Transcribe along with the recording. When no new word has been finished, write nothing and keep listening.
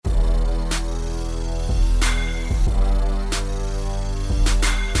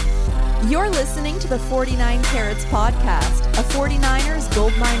You're listening to the 49 Carats podcast, a 49ers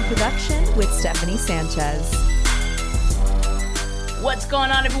Goldmine production with Stephanie Sanchez. What's going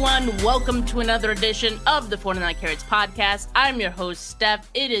on, everyone? Welcome to another edition of the 49 Carats podcast. I'm your host,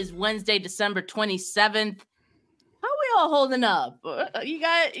 Steph. It is Wednesday, December 27th. How are we all holding up?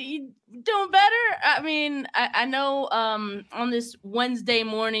 You doing better? I mean, I know on this Wednesday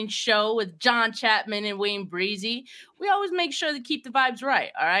morning show with John Chapman and Wayne Breezie, we always make sure to keep the vibes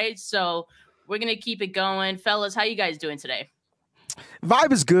right, all right? So we're going to keep it going. Fellas, how you guys doing today?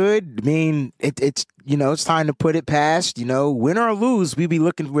 Vibe is good. I mean, it's time to put it past, win or lose. We're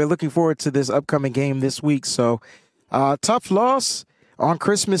looking forward to this upcoming game this week. So tough loss on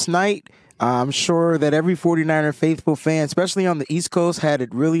Christmas night. I'm sure that every 49er faithful fan, especially on the East Coast, had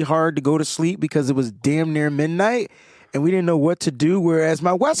it really hard to go to sleep because it was damn near midnight and we didn't know what to do. Whereas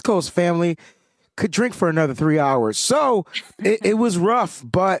my West Coast family could drink for another 3 hours. So it was rough,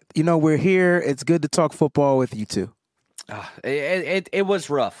 but we're here. It's good to talk football with you too. It was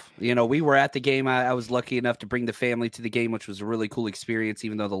rough. We were at the game. I was lucky enough to bring the family to the game, which was a really cool experience,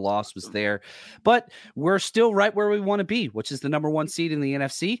 even though the loss was there. But we're still right where we want to be, which is the number one seed in the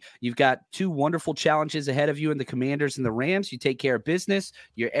NFC. You've got two wonderful challenges ahead of you in the Commanders and the Rams. You take care of business.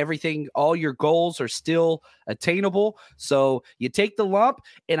 All your goals are still attainable. So you take the lump.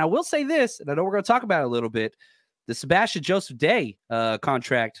 And I will say this, and I know we're going to talk about it a little bit, the Sebastian Joseph Day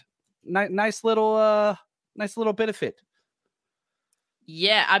contract, nice little benefit.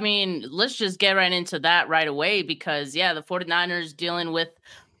 Yeah, I mean, let's just get right into that right away because, the 49ers dealing with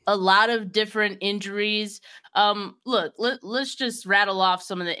a lot of different injuries. Let's just rattle off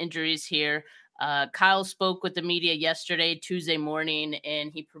some of the injuries here. Kyle spoke with the media yesterday, Tuesday morning,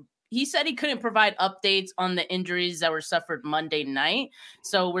 and he said he couldn't provide updates on the injuries that were suffered Monday night.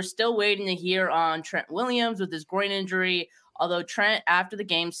 So we're still waiting to hear on Trent Williams with his groin injury, although Trent, after the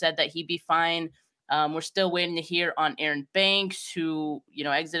game, said that he'd be fine. We're still waiting to hear on Aaron Banks, who,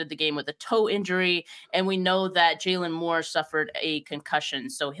 exited the game with a toe injury. And we know that Jalen Moore suffered a concussion,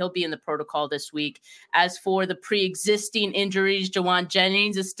 so he'll be in the protocol this week. As for the pre-existing injuries, Jawan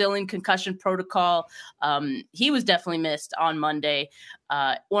Jennings is still in concussion protocol. He was definitely missed on Monday.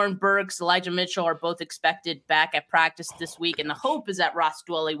 Oren Burks, Elijah Mitchell are both expected back at practice this week. And the hope is that Ross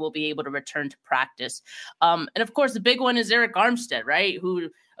Dwelley will be able to return to practice. And of course, the big one is Eric Armstead, right? Who,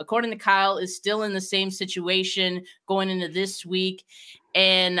 according to Kyle, is still in the same situation going into this week.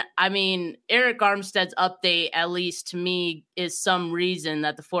 And I mean, Eric Armstead's update, at least to me, is some reason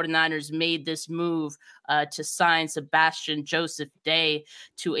that the 49ers made this move to sign Sebastian Joseph Day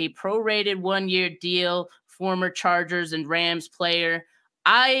to a prorated 1-year deal, former Chargers and Rams player.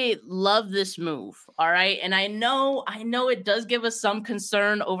 I love this move, all right? And I know it does give us some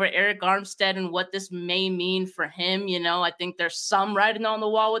concern over Eric Armstead and what this may mean for him. I think there's some writing on the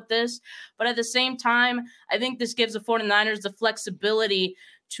wall with this. But at the same time, I think this gives the 49ers the flexibility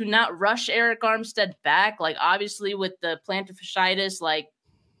to not rush Eric Armstead back. Like, obviously, with the plantar fasciitis,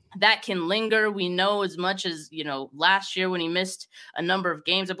 that can linger. We know as much as, last year when he missed a number of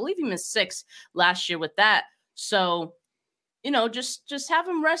games. I believe he missed 6 last year with that. So just have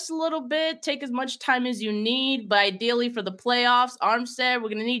him rest a little bit, take as much time as you need. But ideally for the playoffs, Armstead, we're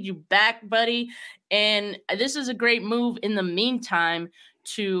going to need you back, buddy. And this is a great move in the meantime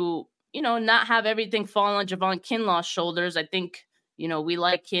to, not have everything fall on Javon Kinlaw's shoulders. I think, we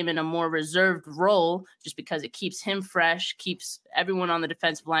like him in a more reserved role just because it keeps him fresh, keeps everyone on the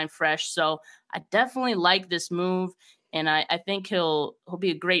defensive line fresh. So I definitely like this move. And I think he'll be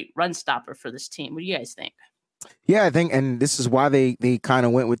a great run stopper for this team. What do you guys think? Yeah, I think, and this is why they kind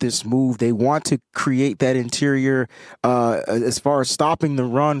of went with this move. They want to create that interior as far as stopping the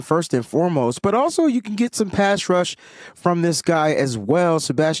run first and foremost, but also you can get some pass rush from this guy as well.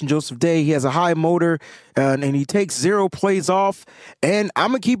 Sebastian Joseph Day, he has a high motor and he takes 0 plays off. And I'm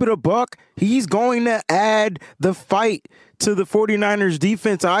going to keep it a buck. He's going to add the fight to the 49ers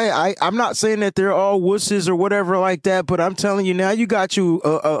defense. I'm not saying that they're all wusses or whatever like that, but I'm telling you now, you got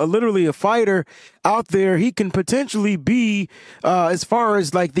literally a fighter out there. He can potentially be, as far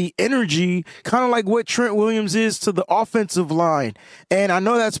as like the energy, kind of like what Trent Williams is to the offensive line. And I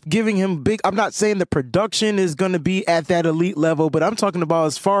know that's giving him big. I'm not saying the production is going to be at that elite level, but I'm talking about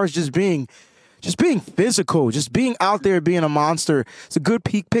as far as just being physical, just being out there, being a monster. It's a good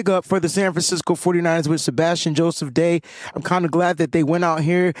pickup for the San Francisco 49ers with Sebastian Joseph Day. I'm kind of glad that they went out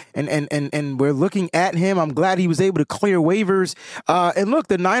here and we're looking at him. I'm glad he was able to clear waivers. And look,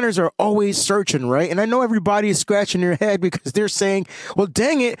 the Niners are always searching, right? And I know everybody is scratching their head because they're saying, well,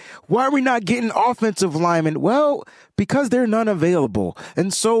 dang it, why are we not getting offensive linemen? Well, because they're none available.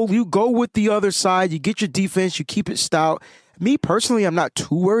 And so you go with the other side, you get your defense, you keep it stout. me personally, I'm not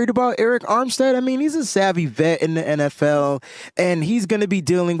too worried about Eric Armstead. I mean, he's a savvy vet in the NFL, and he's going to be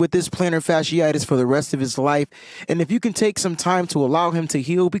dealing with this plantar fasciitis for the rest of his life. And if you can take some time to allow him to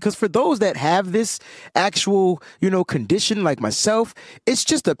heal, because for those that have this actual, condition like myself, it's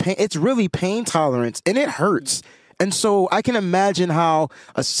just it's really pain tolerance, and it hurts. And so I can imagine how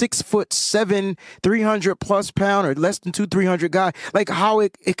a 6'7", 300+ pound or less than 300 guy, like how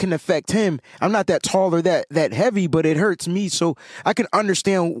it can affect him. I'm not that tall or that heavy, but it hurts me. So I can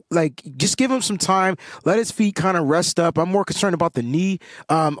understand, like, just give him some time, let his feet kind of rest up. I'm more concerned about the knee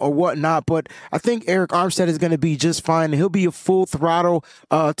or whatnot, but I think Eric Armstead is going to be just fine. He'll be a full throttle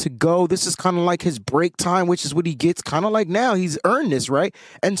to go. This is kind of like his break time, which is what he gets kind of like now. He's earned this, right?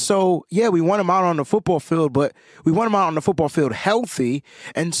 And so, yeah, we want him out on the football field, but we want him out on the football field healthy.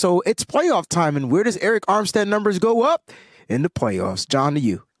 And so it's playoff time. And where does Eric Armstead numbers go up? In the playoffs. John, to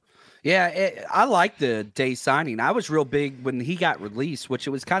you. Yeah, I like the day signing. I was real big when he got released, which it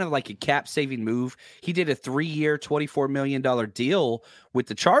was kind of like a cap-saving move. He did a 3-year, $24 million deal with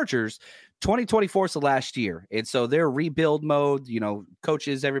the Chargers. 2024 is the last year. And so they're rebuild mode,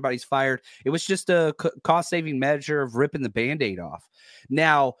 coaches, everybody's fired. It was just a cost-saving measure of ripping the Band-Aid off.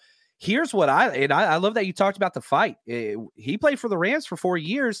 Now, here's what I love that you talked about the fight. He played for the Rams for 4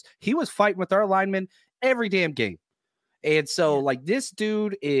 years. He was fighting with our linemen every damn game. And so, this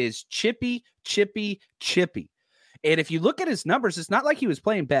dude is chippy. And if you look at his numbers, it's not like he was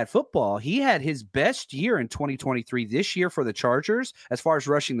playing bad football. He had his best year in 2023 this year for the Chargers as far as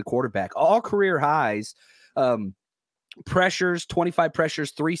rushing the quarterback. All career highs. Pressures, 25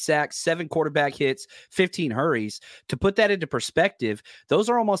 pressures, 3 sacks, 7 quarterback hits, 15 hurries. To put that into perspective, those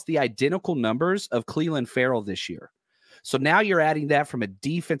are almost the identical numbers of Cleveland Farrell this year. So now you're adding that from a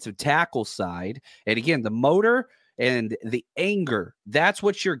defensive tackle side. And again, the motor and the anger, that's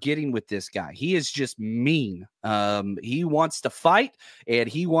what you're getting with this guy. He is just mean. He wants to fight, and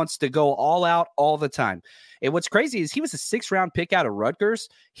he wants to go all out all the time. And what's crazy is he was a 6th-round pick out of Rutgers.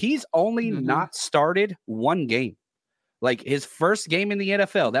 He's only not started 1 game. Like his first game in the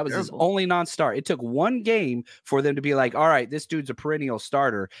NFL, that was his only non-start. It took 1 game for them to be like, all right, this dude's a perennial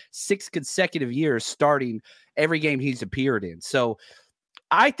starter. 6 consecutive years starting every game he's appeared in. So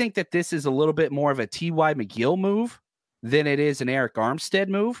I think that this is a little bit more of a T.Y. McGill move than it is an Eric Armstead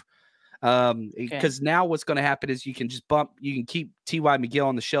move. Because now what's going to happen is you can keep T.Y. McGill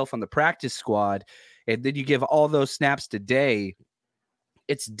on the shelf on the practice squad, and then you give all those snaps today.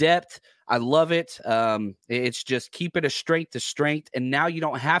 It's depth. I love it. It's just keep it a strength to strength. And now you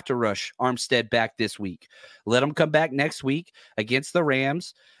don't have to rush Armstead back this week. Let him come back next week against the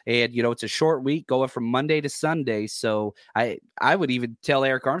Rams. And, it's a short week going from Monday to Sunday. So I would even tell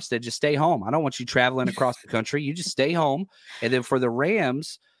Eric Armstead, just stay home. I don't want you traveling across the country. You just stay home. And then for the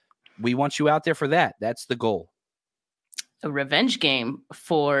Rams, we want you out there for that. That's the goal. A revenge game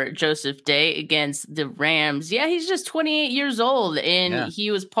for Joseph Day against the Rams. Yeah, he's just 28 years old, and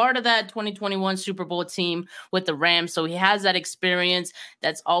he was part of that 2021 Super Bowl team with the Rams, so he has that experience.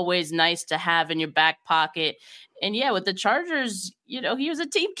 That's always nice to have in your back pocket. And yeah, with the Chargers, he was a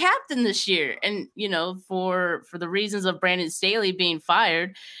team captain this year, and for the reasons of Brandon Staley being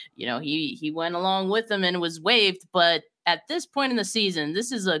fired, he went along with them and was waived. But at this point in the season,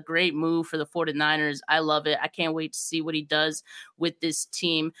 this is a great move for the 49ers. I love it. I can't wait to see what he does with this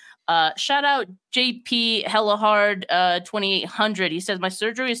team. Shout out JP Hellahard 2800. He says, my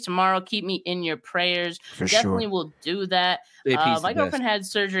surgery is tomorrow. Keep me in your prayers. For Definitely sure. will do that. My girlfriend had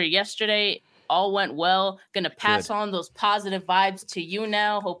surgery yesterday. All went well. Going to pass on those positive vibes to you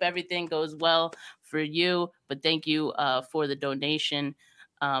now. Hope everything goes well for you. But thank you for the donation.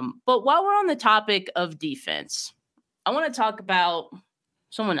 But while we're on the topic of defense, I want to talk about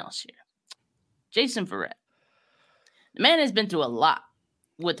someone else here. Jason Verrett. The man has been through a lot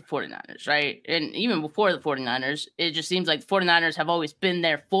with the 49ers, right? And even before the 49ers, it just seems like the 49ers have always been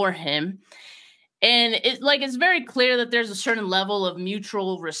there for him. And it's very clear that there's a certain level of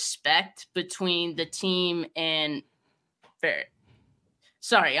mutual respect between the team and Verrett.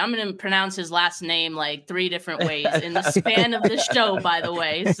 Sorry, I'm going to pronounce his last name 3 different ways in the span of the show, by the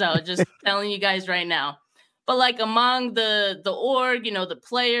way. So just telling you guys right now. But among the org, the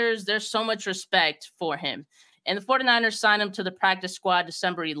players, there's so much respect for him. And the 49ers signed him to the practice squad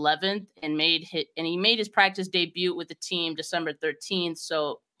December 11th and he made his practice debut with the team December 13th,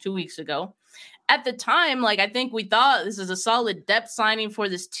 so 2 weeks ago. At the time, I think we thought this is a solid depth signing for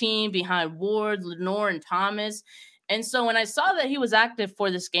this team behind Ward, Lenore, and Thomas. And so when I saw that he was active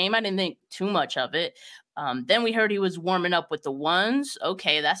for this game, I didn't think too much of it. Then we heard he was warming up with the ones.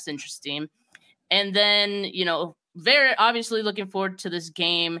 Okay, that's interesting. And then, very obviously looking forward to this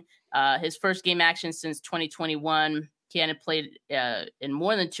game, his first game action since 2021. He hadn't played in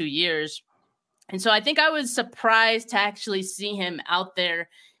more than 2 years. And so I think I was surprised to actually see him out there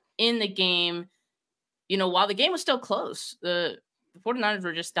in the game, while the game was still close. The 49ers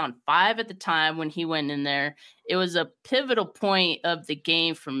were just down 5 at the time when he went in there. It was a pivotal point of the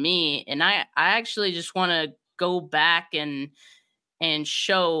game for me. And I actually just want to go back and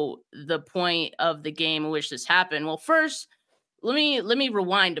show the point of the game in which this happened. Well, first, let me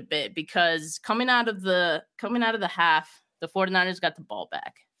rewind a bit, because coming out of the half, the 49ers got the ball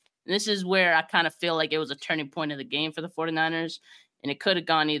back. And this is where I kind of feel like it was a turning point of the game for the 49ers, and it could have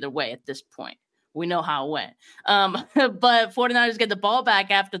gone either way at this point. We know how it went. But 49ers get the ball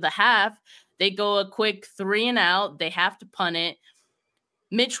back after the half. They go a quick 3-and-out. They have to punt it.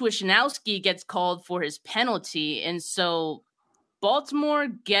 Mitch Wishnowsky gets called for his penalty, and so Baltimore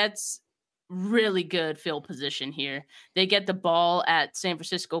gets really good field position here. They get the ball at San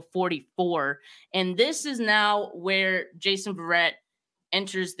Francisco 44, and this is now where Jason Verrett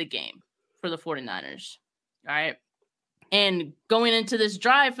enters the game for the 49ers. All right. And going into this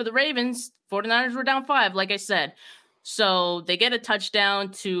drive for the Ravens, 49ers were down 5, like I said. So they get a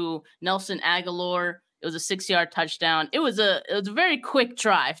touchdown to Nelson Aguilar. It was a 6-yard touchdown. It was a very quick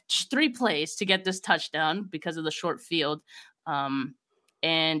drive, just 3 plays to get this touchdown because of the short field. And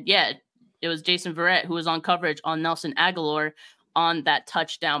yeah, it was Jason Verrett who was on coverage on Nelson Aguilar on that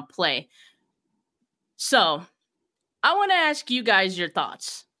touchdown play. So I want to ask you guys your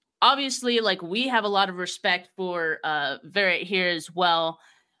thoughts. Obviously, we have a lot of respect for Verrett here as well.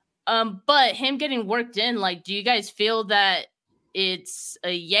 But him getting worked in, do you guys feel that it's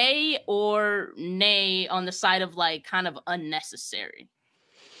a yay or nay on the side of kind of unnecessary?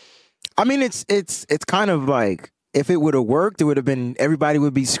 I mean, it's kind of like, if it would have worked, it would have been, everybody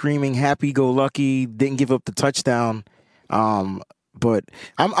would be screaming happy-go-lucky, didn't give up the touchdown. But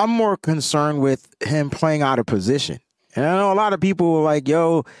I'm more concerned with him playing out of position. And I know a lot of people were like,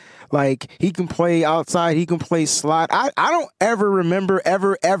 yo, he can play outside, he can play slot. I don't ever remember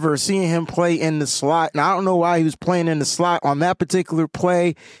ever seeing him play in the slot. And I don't know why he was playing in the slot on that particular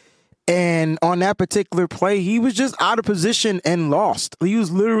play. And on that particular play, he was just out of position and lost. He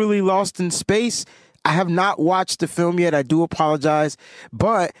was literally lost in space. I have not watched the film yet. I do apologize.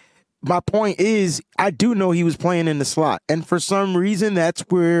 But my point is, I do know he was playing in the slot. And for some reason, that's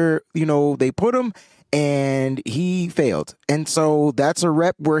where, they put him, and he failed. And so that's a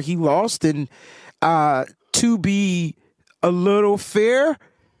rep where he lost. And to be a little fair, I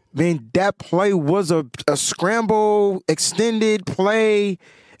mean, that play was a scramble, extended play.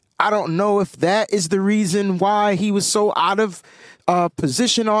 I don't know if that is the reason why he was so out of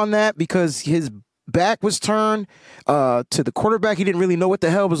position on that, because his back was turned to the quarterback. He didn't really know what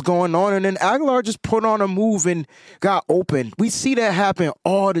the hell was going on. And then Aguilar just put on a move and got open. We see that happen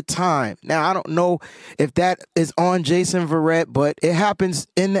all the time. Now, I don't know if that is on Jason Verrett, but it happens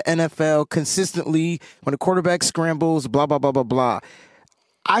in the NFL consistently when the quarterback scrambles, blah, blah, blah, blah, blah.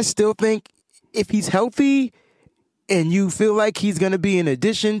 I still think if he's healthy and you feel like he's going to be an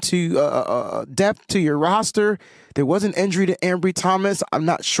addition to depth to your roster, there was an injury to Ambry Thomas. I'm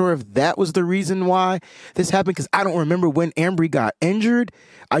not sure if that was the reason why this happened, because I don't remember when Ambry got injured.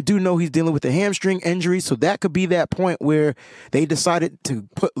 I do know he's dealing with a hamstring injury, so that could be that point where they decided to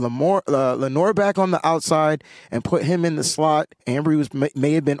put Lenore back on the outside and put him in the slot. Ambry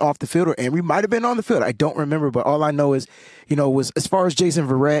may have been off the field, or Ambry might have been on the field. I don't remember, but all I know is, was as far as Jason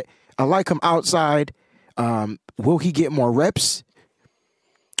Verrett, I like him outside. Will he get more reps?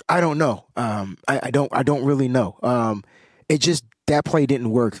 I don't know. I don't really know. It just, that play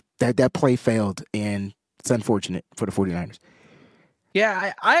didn't work. That play failed, and it's unfortunate for the 49ers.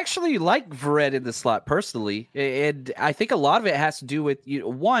 Yeah, I actually like Verrett in the slot personally, and I think a lot of it has to do with,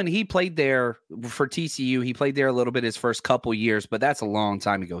 one, he played there for TCU. He played there a little bit his first couple years, but that's a long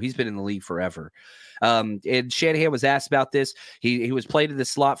time ago. He's been in the league forever. And Shanahan was asked about this. He was played in the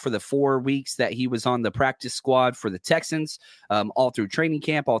slot for the 4 weeks that he was on the practice squad for the Texans, all through training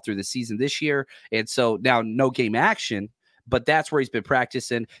camp, all through the season this year. And so now no game action, but that's where he's been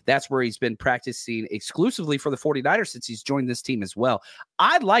practicing. That's where he's been practicing exclusively for the 49ers since he's joined this team as well.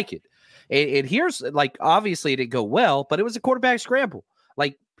 I like it. And here's, obviously it didn't go well, but it was a quarterback scramble.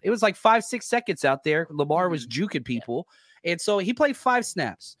 It was 5-6 seconds out there. Lamar was juking people. And so he played 5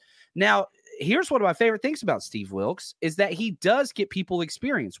 snaps. Now, here's one of my favorite things about Steve Wilks is that he does get people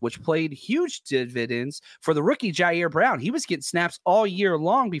experience, which played huge dividends for the rookie Jair Brown. He was getting snaps all year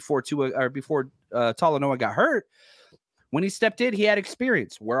long before Talanoa got hurt. When he stepped in, he had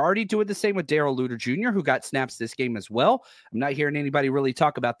experience. We're already doing the same with Darrell Luter Jr., who got snaps this game as well. I'm not hearing anybody really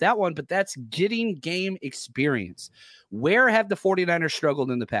talk about that one, but that's getting game experience. Where have the 49ers struggled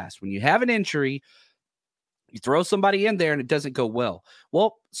in the past? When you have an injury, You throw somebody in there and it doesn't go well.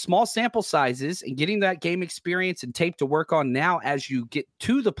 Well, small sample sizes and getting that game experience and tape to work on now as you get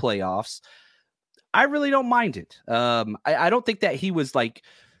to the playoffs, I really don't mind it. I don't think that he was like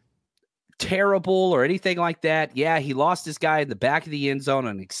terrible or anything like that. Yeah, he lost this guy in the back of the end zone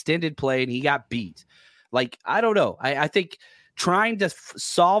on an extended play and he got beat. Like, I don't know. I think trying to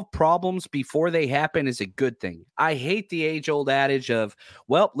solve problems before they happen is a good thing. I hate the age-old adage of,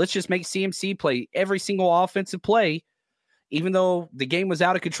 well, let's just make CMC play every single offensive play, even though the game was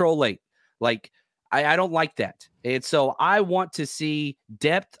out of control late. Like, I don't like that. And so I want to see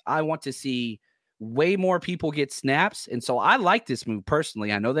depth. I want to see way more people get snaps. And so I like this move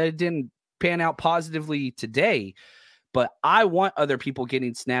personally. I know that it didn't pan out positively today, but I want other people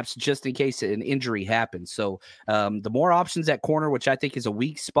getting snaps just in case an injury happens. So the more options at corner, which I think is a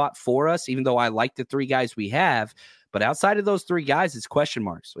weak spot for us, even though I like the 3 guys we have, but outside of those 3 guys, it's question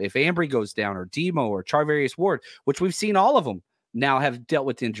marks. If Ambry goes down or Demo or Charvarius Ward, which we've seen all of them now have dealt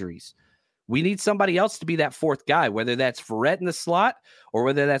with injuries, we need somebody else to be that 4th guy, whether that's Ferret in the slot or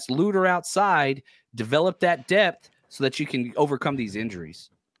whether that's Luter outside. Develop that depth so that you can overcome these injuries.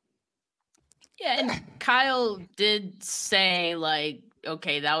 Yeah, and Kyle did say, like,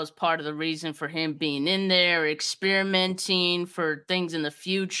 okay, that was part of the reason for him being in there, experimenting for things in the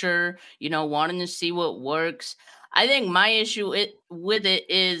future, wanting to see what works. I think my issue with it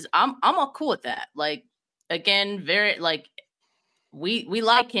is I'm all cool with that. Like, again, very, like, we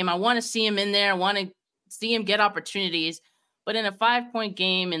like him. I want to see him in there. I want to see him get opportunities. But in a 5-point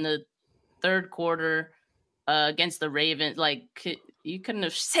game in the third quarter against the Ravens, like, you couldn't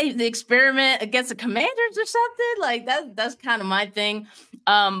have saved the experiment against the Commanders or something. Like that's kind of my thing.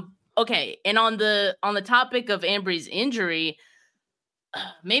 Okay. And on the topic of Ambry's injury,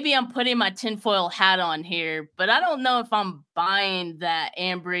 maybe I'm putting my tinfoil hat on here, but I don't know if I'm buying that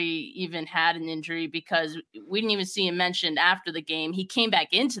Ambry even had an injury because we didn't even see him mentioned after the game. He came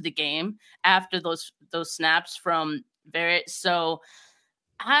back into the game after those snaps from Verrett. So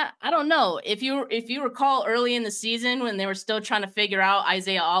I don't know. If you recall early in the season when they were still trying to figure out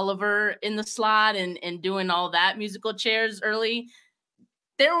Isaiah Oliver in the slot and doing all that musical chairs early,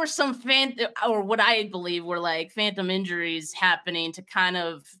 there were some or what I believe were like phantom injuries happening to kind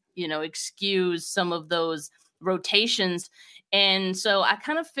of, excuse some of those rotations. And so I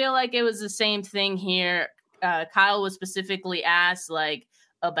kind of feel like it was the same thing here. Kyle was specifically asked like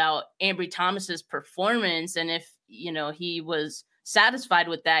about Ambry Thomas's performance and if, he was satisfied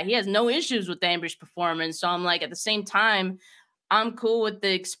with that. He has no issues with Ambry's performance. So I'm like, at the same time, I'm cool with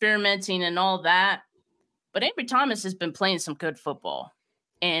the experimenting and all that. But Ambry Thomas has been playing some good football.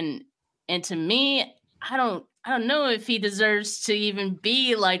 And to me, I don't know if he deserves to even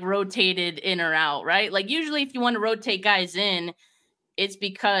be like rotated in or out, right? Like usually if you want to rotate guys in, it's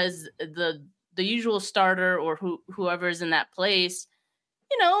because the usual starter or whoever is in that place,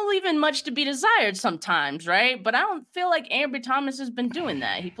 leaving much to be desired sometimes, right? But I don't feel like Ambry Thomas has been doing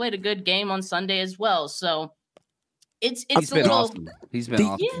that. He played a good game on Sunday as well. So it's He's a been little awesome. He's been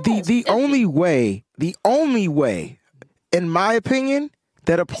awesome. The only way, in my opinion,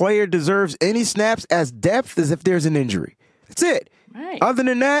 that a player deserves any snaps as depth is if there's an injury. That's it. Right. Other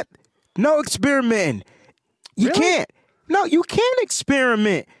than that, no experimenting. You can't. No, you can't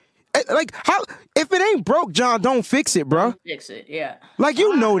experiment. Like how if it ain't broke, John, don't fix it, bro. Fix it, yeah. Like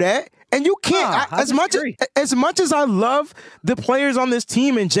you know that, and you can't. As much as I love the players on this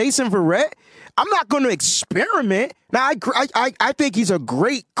team and Jason Verrett, I'm not going to experiment. Now I think he's a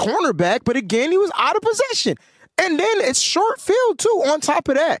great cornerback, but again, he was out of possession. And then it's short field too. On top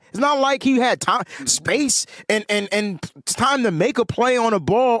of that, it's not like he had time, space, and time to make a play on a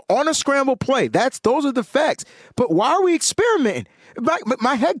ball on a scramble play. Those are the facts. But why are we experimenting?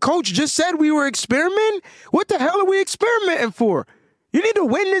 My head coach just said we were experimenting. What the hell are we experimenting for? You need to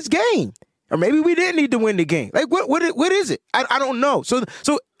win this game, or maybe we didn't need to win the game. Like what is it? I don't know. So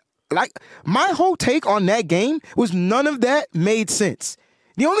like my whole take on that game was none of that made sense.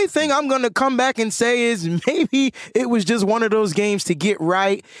 The only thing I'm going to come back and say is maybe it was just one of those games to get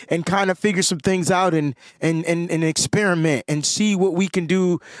right and kind of figure some things out and experiment and see what we can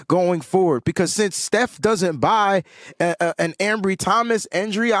do going forward. Because since Steph doesn't buy an Ambry Thomas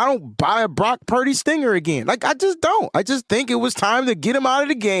injury, I don't buy a Brock Purdy stinger again. Like, I just don't. I just think it was time to get him out of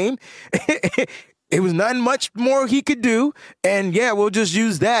the game. It was nothing much more he could do. And, yeah, we'll just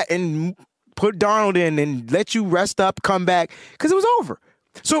use that and put Darnold in and let you rest up, come back, because it was over.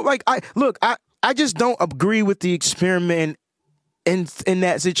 So, like, I just don't agree with the experiment in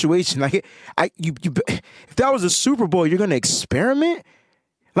that situation. Like, if that was a Super Bowl, you're gonna experiment.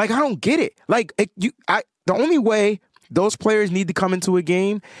 Like, I don't get it. Like, the only way those players need to come into a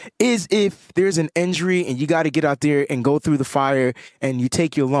game is if there's an injury and you got to get out there and go through the fire and you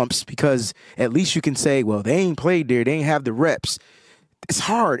take your lumps, because at least you can say, well, they ain't played there. They ain't have the reps. It's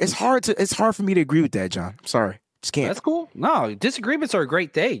hard. It's hard for me to agree with that, John. I'm sorry. Just can't. That's cool. No, disagreements are a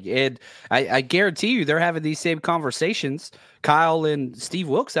great thing. And I guarantee you they're having these same conversations, Kyle and Steve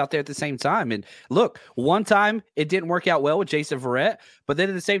Wilkes out there at the same time. And look, one time it didn't work out well with Jason Verrett, but then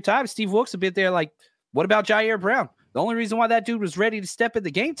at the same time, Steve Wilkes a bit there like, what about Jair Brown? The only reason why that dude was ready to step in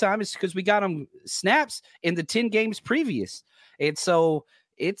the game time is because we got him snaps in the 10 games previous. And so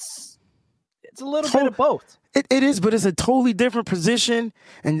it's a little bit of both. It is, but it's a totally different position.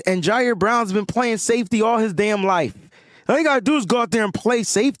 And Jair Brown's been playing safety all his damn life. All you got to do is go out there and play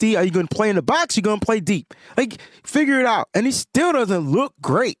safety. Are you going to play in the box? You're going to play deep. Like, figure it out. And he still doesn't look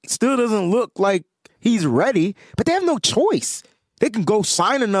great. Still doesn't look like he's ready. But they have no choice. They can go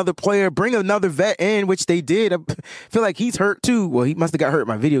sign another player, bring another vet in, which they did. I feel like he's hurt too. Well, he must have got hurt in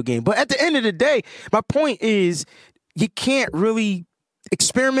my video game. But at the end of the day, my point is you can't really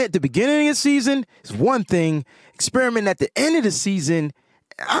experiment at the beginning of the season is one thing. Experiment at the end of the season,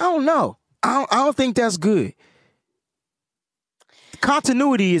 I don't know. I don't think that's good. The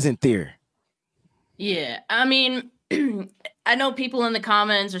continuity isn't there. Yeah, I mean, I know people in the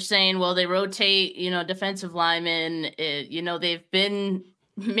comments are saying, well, they rotate, defensive linemen. They've been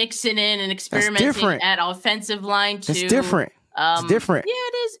mixing in and experimenting at offensive line too. It's different. It's different.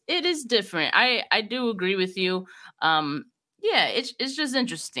 Yeah, it is different. I do agree with you. Yeah, it's just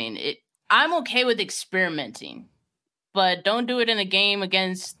interesting. I'm okay with experimenting, but don't do it in a game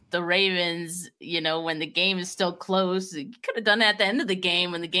against the Ravens, when the game is still close. You could have done it at the end of the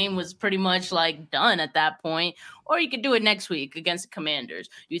game when the game was pretty much like done at that point, or you could do it next week against the Commanders.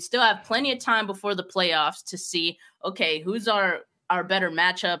 You'd still have plenty of time before the playoffs to see, okay, who's our better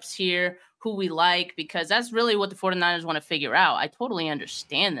matchups here, who we like, because that's really what the 49ers want to figure out. I totally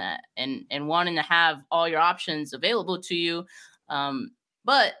understand that and wanting to have all your options available to you.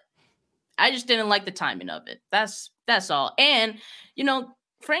 But I just didn't like the timing of it. That's all. And,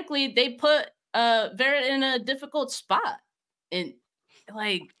 frankly, they put Verrett in a difficult spot. And,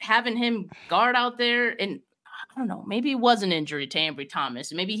 like, having him guard out there, and I don't know, maybe it was an injury to Ambry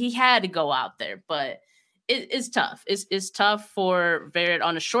Thomas. Maybe he had to go out there, but it's tough. It's tough for Verrett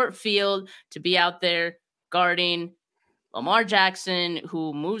on a short field to be out there guarding Lamar Jackson,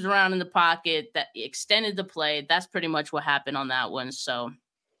 who moves around in the pocket, that extended the play. That's pretty much what happened on that one. So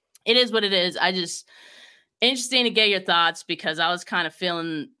it is what it is. Interesting to get your thoughts, because I was kind of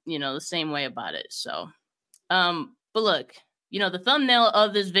feeling, the same way about it. So, but look, the thumbnail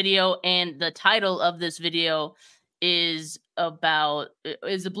of this video and the title of this video is a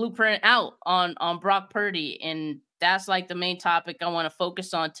blueprint out on Brock Purdy. And that's like the main topic I want to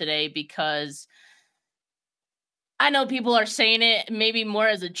focus on today, because I know people are saying it maybe more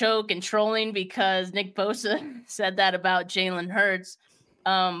as a joke and trolling because Nick Bosa said that about Jalen Hurts.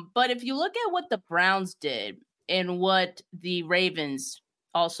 But if you look at what the Browns did and what the Ravens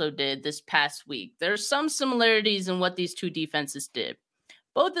also did this past week, there's some similarities in what these two defenses did.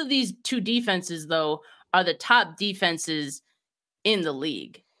 Both of these two defenses, though, are the top defenses in the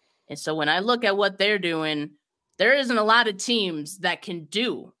league. And so when I look at what they're doing, there isn't a lot of teams that can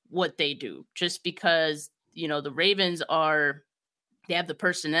do what they do, just because, the Ravens they have the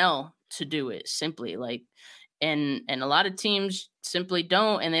personnel to do it, simply, like, and a lot of teams simply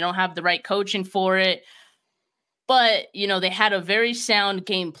don't, and they don't have the right coaching for it. But, they had a very sound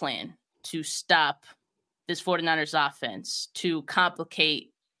game plan to stop this 49ers offense, to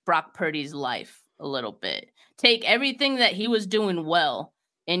complicate Brock Purdy's life a little bit. Take everything that he was doing well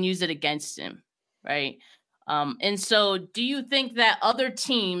and use it against him, right? And so do you think that other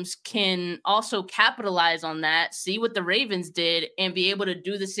teams can also capitalize on that, see what the Ravens did, and be able to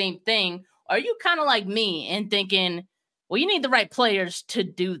do the same thing? Are you kind of like me and thinking, well, you need the right players to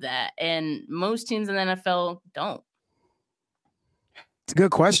do that, and most teams in the NFL don't? It's a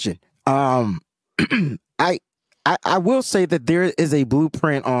good question. I will say that there is a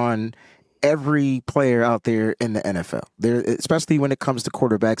blueprint on every player out there in the NFL. There, especially when it comes to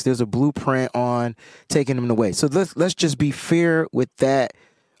quarterbacks, there's a blueprint on taking them away. So let's just be fair with that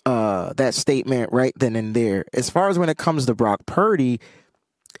statement right then and there. As far as when it comes to Brock Purdy,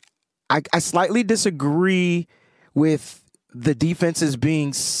 I slightly disagree with the defenses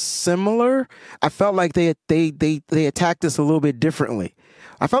being similar. I felt like they attacked us a little bit differently.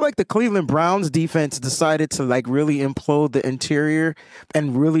 I felt like the Cleveland Browns defense decided to like really implode the interior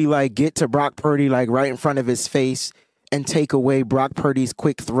and really like get to Brock Purdy like right in front of his face and take away Brock Purdy's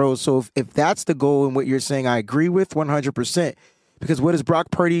quick throws. So if that's the goal and what you're saying, I agree with 100%, because what is Brock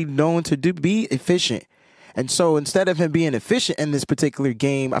Purdy known to do? Be efficient. And so instead of him being efficient in this particular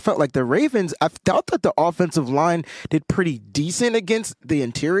game, I felt like the Ravens, I thought that the offensive line did pretty decent against the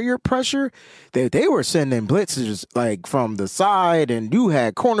interior pressure. They were sending blitzes like from the side, and you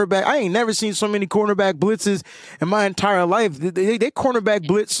had cornerback. I ain't never seen so many cornerback blitzes in my entire life. They cornerback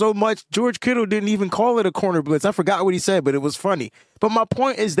blitz so much, George Kittle didn't even call it a corner blitz. I forgot what he said, but it was funny. But my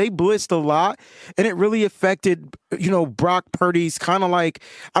point is they blitzed a lot, and it really affected, Brock Purdy's kind of like,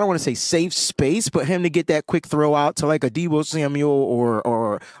 I don't want to say safe space, but him to get that quick throw out to like a Deebo Samuel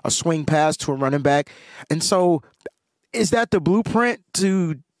or a swing pass to a running back. And so is that the blueprint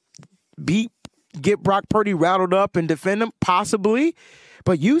to get Brock Purdy rattled up and defend him? Possibly.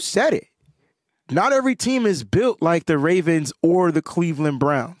 But you said it. Not every team is built like the Ravens or the Cleveland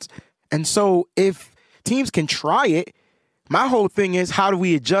Browns. And so if teams can try it, my whole thing is, how do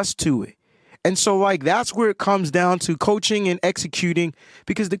we adjust to it? And so, that's where it comes down to coaching and executing,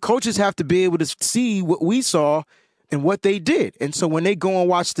 because the coaches have to be able to see what we saw and what they did. And so when they go and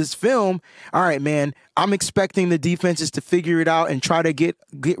watch this film, all right, man, I'm expecting the defenses to figure it out and try to get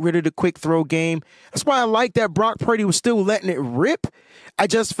rid of the quick throw game. That's why I like that Brock Purdy was still letting it rip. I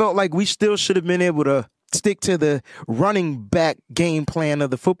just felt like we still should have been able to stick to the running back game plan of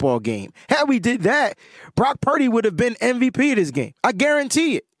the football game. Had we did that, Brock Purdy would have been MVP of this game. I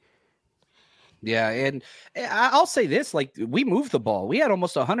guarantee it. Yeah, and I'll say this, we moved the ball. We had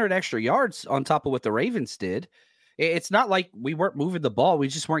almost 100 extra yards on top of what the Ravens did. It's not like we weren't moving the ball. We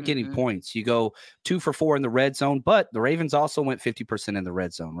just weren't getting points. You go 2 for 4 in the red zone, but the Ravens also went 50% in the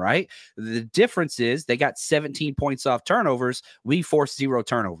red zone, right? The difference is they got 17 points off turnovers. We forced 0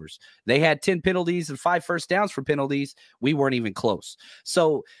 turnovers. They had 10 penalties and 5 first downs for penalties. We weren't even close.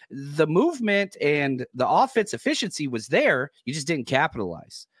 So the movement and the offense efficiency was there. You just didn't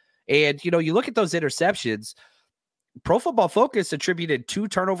capitalize. And, you look at those interceptions, Pro Football Focus attributed 2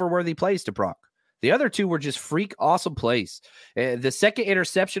 turnover-worthy plays to Brock. The other 2 were just freak awesome plays. The second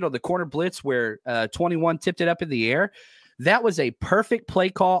interception on the corner blitz where 21 tipped it up in the air, that was a perfect play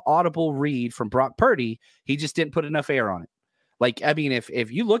call, audible read from Brock Purdy. He just didn't put enough air on it.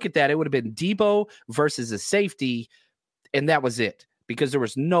 If you look at that, it would have been Deebo versus a safety, and that was it, because there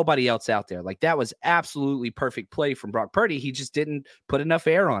was nobody else out there. That was absolutely perfect play from Brock Purdy. He just didn't put enough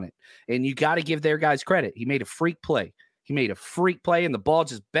air on it. And you got to give their guys credit. He made a freak play. And the ball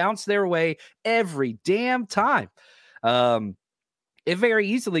just bounced their way every damn time. It very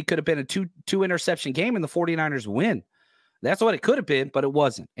easily could have been a two interception game and the 49ers win. That's what it could have been, but it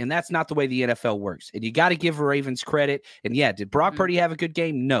wasn't. And that's not the way the NFL works. And you got to give Ravens credit. And yeah, did Brock Purdy have a good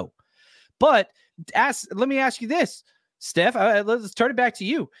game? No. But let me ask you this, Steph, let's turn it back to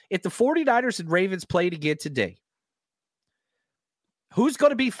you. If the 49ers and Ravens played again today, who's going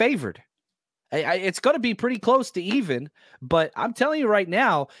to be favored? It's going to be pretty close to even, but I'm telling you right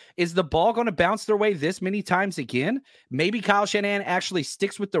now, is the ball going to bounce their way this many times again? Maybe Kyle Shanahan actually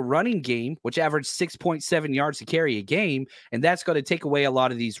sticks with the running game, which averaged 6.7 yards to carry a game, and that's going to take away a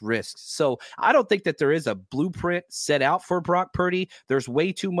lot of these risks. So I don't think that there is a blueprint set out for Brock Purdy. There's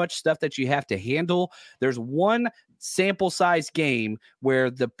way too much stuff that you have to handle. There's one sample size game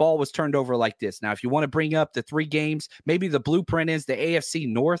where the ball was turned over like this. Now, if you want to bring up the 3 games, maybe the blueprint is the AFC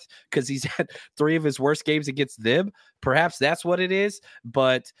North because he's had 3 of his worst games against them. Perhaps that's what it is.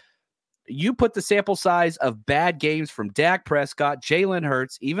 But you put the sample size of bad games from Dak Prescott, Jalen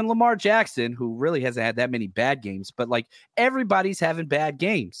Hurts, even Lamar Jackson, who really hasn't had that many bad games, but everybody's having bad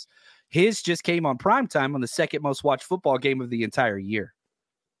games. His just came on primetime on the second most watched football game of the entire year.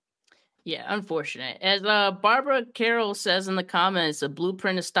 Yeah, unfortunate. As Barbara Carroll says in the comments, the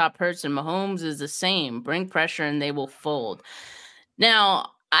blueprint to stop Hurts and Mahomes is the same. Bring pressure and they will fold.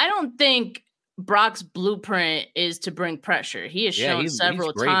 Now, I don't think Brock's blueprint is to bring pressure. He has shown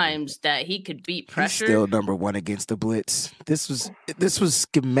several times that he could beat pressure. He's still number 1 against the blitz. This was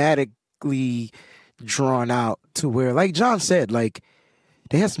schematically drawn out to where, like John said,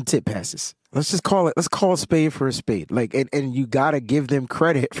 they had some tip passes. Let's call a spade for a spade. And you got to give them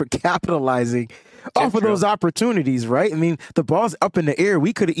credit for capitalizing off of those opportunities, right? I mean, the ball's up in the air.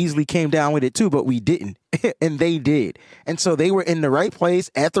 We could have easily came down with it too, but we didn't. And they did. And so they were in the right place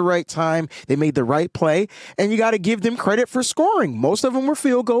at the right time. They made the right play. And you got to give them credit for scoring. Most of them were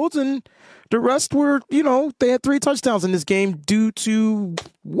field goals, and the rest were, they had 3 touchdowns in this game due to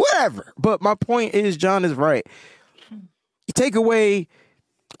whatever. But my point is, John is right. You take away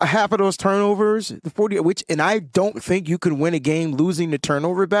a half of those turnovers, the 40, and I don't think you could win a game losing the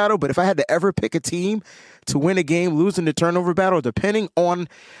turnover battle. But if I had to ever pick a team to win a game losing the turnover battle, depending on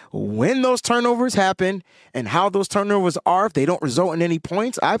when those turnovers happen and how those turnovers are, if they don't result in any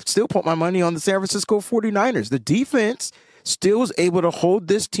points, I've still put my money on the San Francisco 49ers. The defense still was able to hold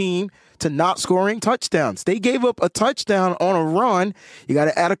this team to not scoring touchdowns. They gave up a touchdown on a run. You got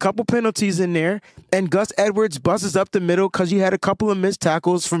to add a couple penalties in there. And Gus Edwards buzzes up the middle because you had a couple of missed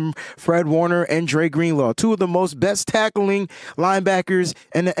tackles from Fred Warner and Dre Greenlaw. Two of the most best tackling linebackers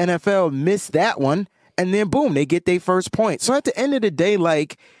in the NFL missed that one. And then, boom, they get their first point. So at the end of the day,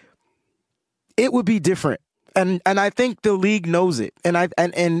 like, it would be different. And I think the league knows it. And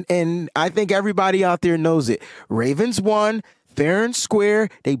I think everybody out there knows it. Ravens won. Fair and square,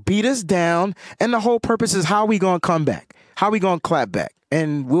 they beat us down, and the whole purpose is how we gonna come back, how we gonna clap back,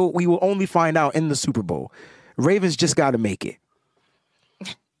 and we will only find out in the Super Bowl. Ravens just got to make it.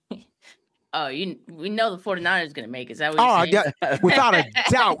 We know the 49ers going to make it. Is that what you're saying? Yeah, without a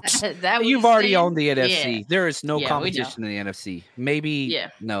doubt. You've already owned the NFC. Yeah. There is no competition in the NFC. Maybe,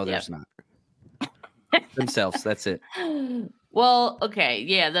 no, there's not. Themselves, that's it. Well, okay,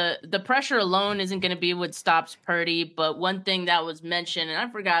 yeah, the pressure alone isn't going to be what stops Purdy, but one thing that was mentioned, and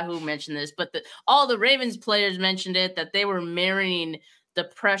I forgot who mentioned this, but all the Ravens players mentioned it, that they were marrying the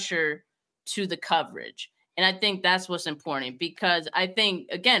pressure to the coverage. And I think that's what's important, because I think,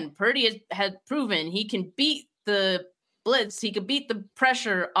 again, Purdy has proven he can beat the blitz, he can beat the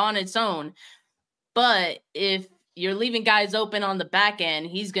pressure on its own, but if you're leaving guys open on the back end,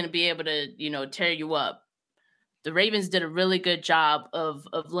 he's going to be able to, tear you up. The Ravens did a really good job of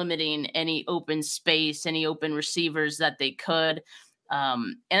limiting any open space, any open receivers that they could.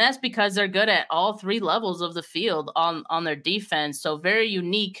 And that's because they're good at all three levels of the field on their defense. So very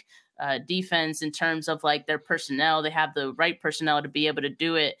unique defense in terms of like their personnel. They have the right personnel to be able to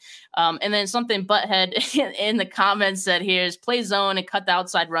do it. And then something Butthead in the comments said here is play zone and cut the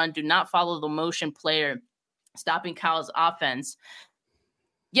outside run. Do not follow the motion player, stopping Kyle's offense.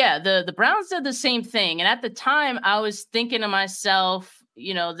 Yeah, the Browns did the same thing. And at the time, I was thinking to myself,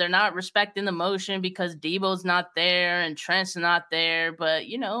 they're not respecting the motion because Debo's not there and Trent's not there. But,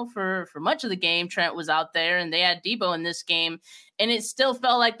 for much of the game, Trent was out there and they had Debo in this game. And it still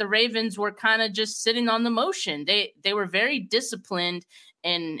felt like the Ravens were kind of just sitting on the motion. They were very disciplined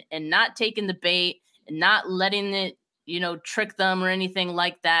and not taking the bait and not letting it, trick them or anything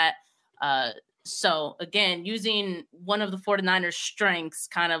like that. So, again, using one of the 49ers' strengths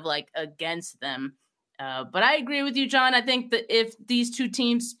kind of like against them. But I agree with you, John. I think that if these two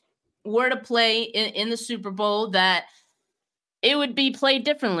teams were to play in the Super Bowl, that it would be played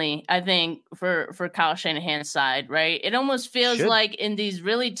differently, I think, for Kyle Shanahan's side, right? It almost feels like in these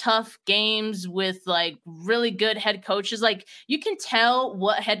really tough games with like really good head coaches, like you can tell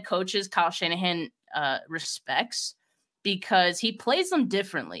what head coaches Kyle Shanahan respects, because he plays them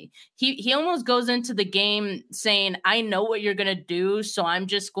differently. He almost goes into the game saying, I know what you're going to do, so I'm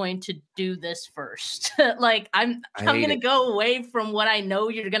just going to do this first. Like, I'm going to go away from what I know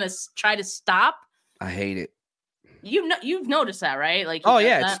you're going to try to stop. I hate it. You've noticed that, right? Like,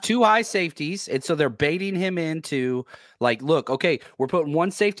 it's two high safeties, and so they're baiting him into like, look, okay, we're putting one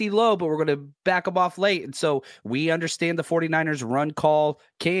safety low, but we're going to back him off late, and so we understand the 49ers run call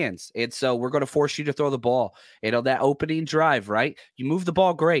cans, and so we're going to force you to throw the ball. That opening drive, right? You move the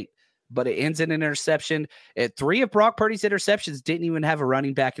ball, great, but it ends in an interception. 3 of Brock Purdy's interceptions didn't even have a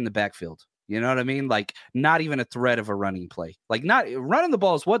running back in the backfield. You know what I mean? Like, not even a threat of a running play. Like, not running the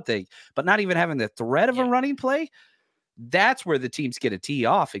ball is one thing, but not even having the threat of a running play. That's where the teams get a tee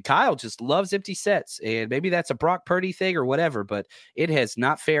off. And Kyle just loves empty sets. And maybe that's a Brock Purdy thing or whatever, but it has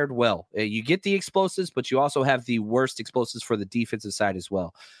not fared well. You get the explosives, but you also have the worst explosives for the defensive side as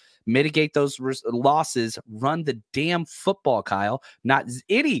well. Mitigate those losses. Run the damn football, Kyle. Not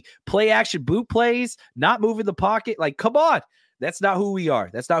any play action boot plays, not moving the pocket. Like, come on. That's not who we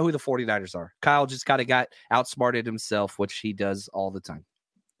are. That's not who the 49ers are. Kyle just kind of got outsmarted himself, which he does all the time.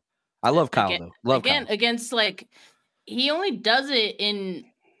 I love Kyle, though. Love Kyle. Against, like, he only does it in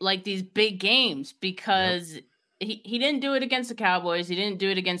like these big games because he didn't do it against the Cowboys. He didn't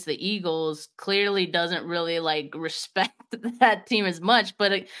do it against the Eagles. Clearly doesn't really like respect that team as much,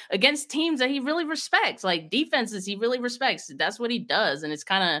 but against teams that he really respects, like defenses he really respects, that's what he does. And it's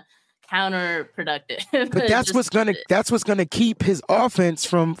kind of counterproductive. But that's what's gonna keep his offense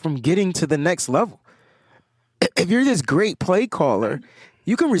from getting to the next level. If you're this great play caller,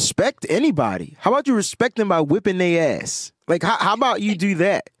 you can respect anybody. How about you respect them by whipping their ass? Like, how about you do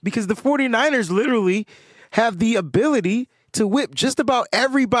that? Because the 49ers literally have the ability to whip just about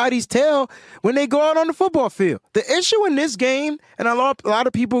everybody's tail when they go out on the football field. The issue in this game, and a lot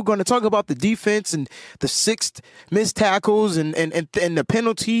of people are going to talk about the defense and the 6 missed tackles and the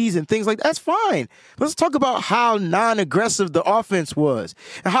penalties and things like that. That's fine. Let's talk about how non-aggressive the offense was.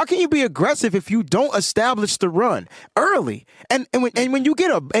 And how can you be aggressive if you don't establish the run early? And when you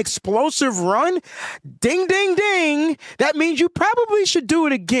get an explosive run, ding, ding, ding, that means you probably should do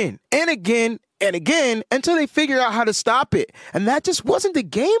it again and again and again until they figure out how to stop it. And that just wasn't the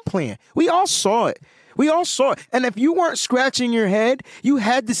game plan. We all saw it. And if you weren't scratching your head, you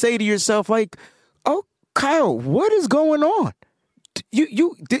had to say to yourself, like, oh, Kyle, what is going on?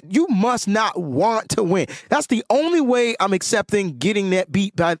 You must not want to win. That's the only way I'm accepting getting that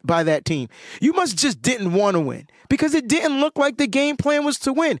beat by that team. You must just didn't want to win because it didn't look like the game plan was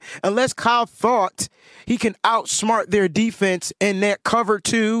to win unless Kyle thought he can outsmart their defense in that cover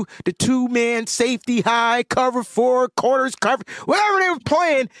 2, the 2-man safety high, cover 4, quarters cover, whatever they were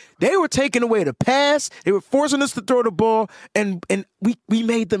playing. They were taking away the pass. They were forcing us to throw the ball, and we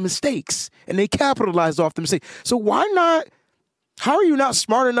made the mistakes, and they capitalized off the mistake. So why not? How are you not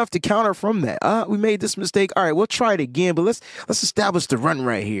smart enough to counter from that? We made this mistake. All right, we'll try it again, but let's establish the run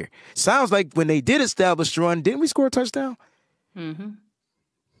right here. Sounds like when they did establish the run, didn't we score a touchdown?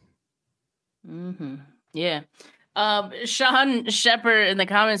 Yeah. Sean Shepard in the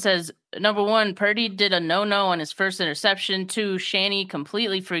comments says, number 1, Purdy did a no-no on his first interception. 2, Shanny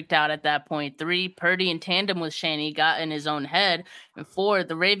completely freaked out at that point. 3, Purdy in tandem with Shanny got in his own head. And 4,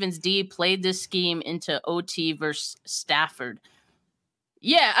 the Ravens D played this scheme into OT versus Stafford.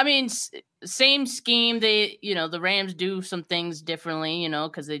 Yeah, I mean, same scheme. They, the Rams do some things differently,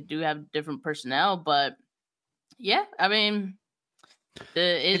 because they do have different personnel. But yeah, I mean,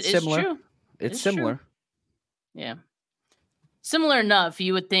 it's similar. true. It's similar. True. Yeah. Similar enough,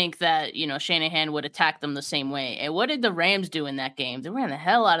 you would think that, Shanahan would attack them the same way. And what did the Rams do in that game? They ran the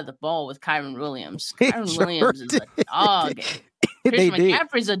hell out of the ball with Kyron Williams. Kyron Williams is a dog. Christian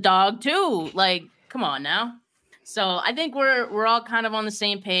McCaffrey's a dog, too. Like, come on now. So I think we're all kind of on the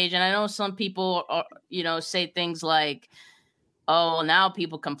same page. And I know some people, say things like, oh, now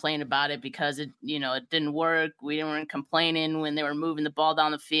people complain about it because it didn't work. We weren't complaining when they were moving the ball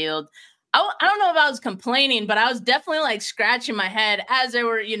down the field. I don't know if I was complaining, but I was definitely like scratching my head as they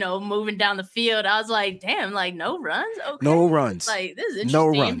were, moving down the field. I was like, damn, like no runs? Okay. No runs. Like, this is interesting, no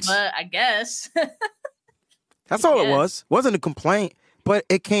runs. But I guess. That's all it was. Wasn't a complaint, but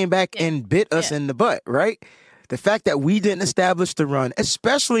it came back and bit us in the butt, right? The fact that we didn't establish the run,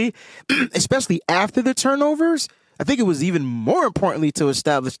 especially after the turnovers, I think it was even more importantly to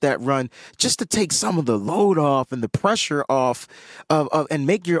establish that run just to take some of the load off and the pressure off and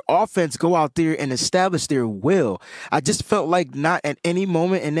make your offense go out there and establish their will. I just felt like not at any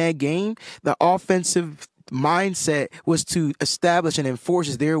moment in that game, the offensive mindset was to establish and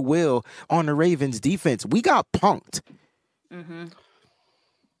enforce their will on the Ravens defense. We got punked. Mm-hmm.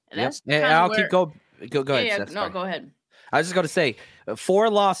 Yes. Yeah, I'll keep going. Go ahead. Yeah, Seth, no, go ahead. I was just going to say,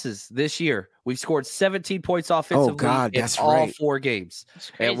 4 losses this year. We've scored 17 points offensively in all 4 games.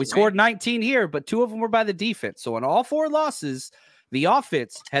 Crazy, and we scored 19 here, but 2 of them were by the defense. So in all 4 losses, the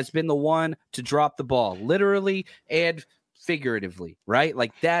offense has been the one to drop the ball, literally and figuratively, right?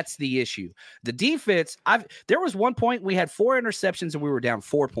 Like that's the issue. The defense, there was one point we had 4 interceptions and we were down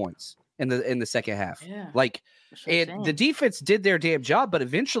 4 points in the second half. Yeah. Like, and the defense did their damn job, but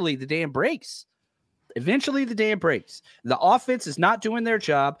eventually the dam breaks. The offense is not doing their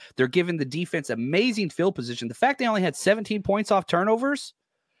job. They're giving the defense amazing field position. The fact they only had 17 points off turnovers,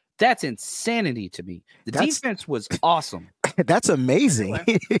 that's insanity to me. Defense was awesome. That's amazing.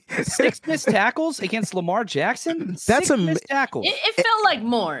 6 missed tackles against Lamar Jackson. That's missed tackles. It felt like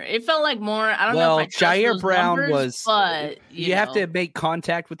more. I don't know if I trust Jair those Brown numbers, but you have to make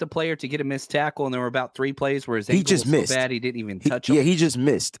contact with the player to get a missed tackle, and there were about 3 plays where he just was missed. So bad he didn't even touch him. Yeah, he just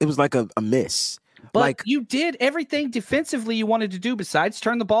missed. It was like a miss. But you did everything defensively you wanted to do besides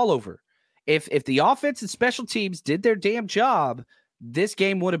turn the ball over. If the offense and special teams did their damn job, this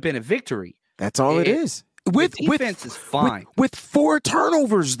game would have been a victory. That's all it is. Defense is fine. With 4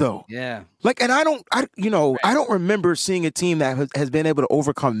 turnovers, though. Yeah. Like, and I don't remember seeing a team that has been able to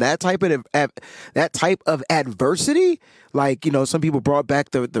overcome that type of adversity. Like, some people brought back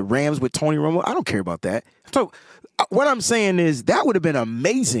the Rams with Tony Romo. I don't care about that. So what I'm saying is that would have been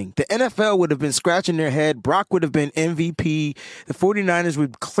amazing. The NFL would have been scratching their head. Brock would have been MVP. The 49ers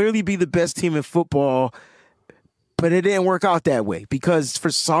would clearly be the best team in football. But it didn't work out that way because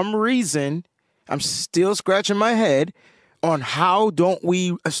for some reason, I'm still scratching my head on how don't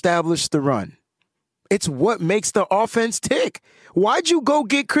we establish the run. It's what makes the offense tick. Why'd you go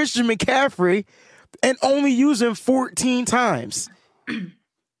get Christian McCaffrey, and only use him 14 times.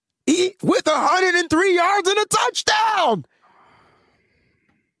 With 103 yards and a touchdown.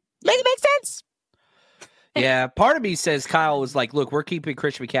 Make it make sense? Yeah, part of me says Kyle was like, look, we're keeping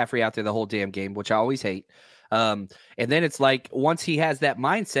Christian McCaffrey out there the whole damn game, which I always hate. And then it's like, once he has that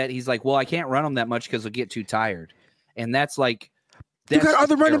mindset, he's like, well, I can't run him that much because he'll get too tired. And that's like, you got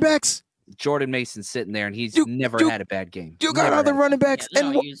other running backs. Jordan Mason's sitting there, and he's never had a bad game. You got other running backs. Yeah,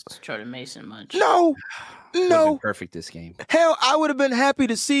 they don't use Jordan Mason much. No. Perfect this game. Hell, I would have been happy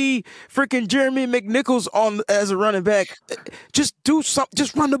to see freaking Jeremy McNichols on as a running back. Just do something.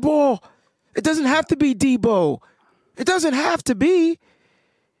 Just run the ball. It doesn't have to be Debo. It doesn't have to be.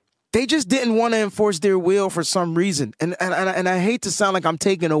 They just didn't want to enforce their will for some reason. And I hate to sound like I'm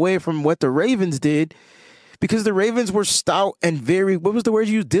taking away from what the Ravens did, because the Ravens were stout and very, what was the word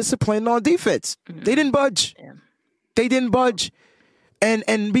you used? Disciplined on defense. They didn't budge. Yeah. They didn't budge.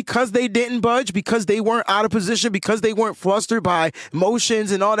 And because they didn't budge, because they weren't out of position, because they weren't flustered by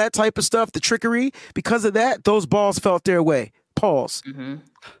motions and all that type of stuff, the trickery, because of that, those balls felt their way. Pause. Mm-hmm.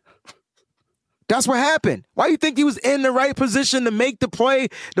 That's what happened. Why do you think he was in the right position to make the play?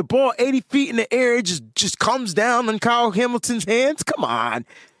 The ball 80 feet in the air, it just comes down on Kyle Hamilton's hands? Come on.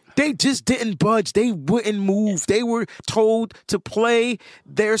 They just didn't budge. They wouldn't move. They were told to play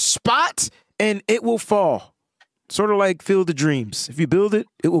their spot, and it will fall. Sort of like Field of Dreams. If you build it,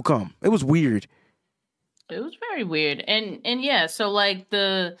 it will come. It was weird. It was very weird. And yeah, so like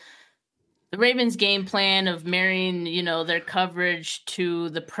the Ravens game plan of marrying, their coverage to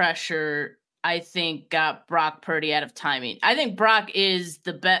the pressure, I think got Brock Purdy out of timing. I think Brock is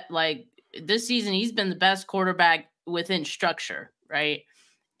the best, like this season, he's been the best quarterback within structure, right?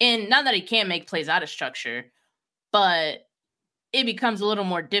 And not that he can't make plays out of structure, but it becomes a little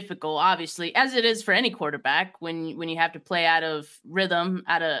more difficult, obviously, as it is for any quarterback when you have to play out of rhythm,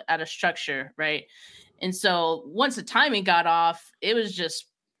 out of structure, right? And so once the timing got off, it was just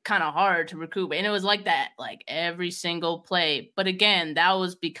kind of hard to recoup. And it was like that, like every single play. But again, that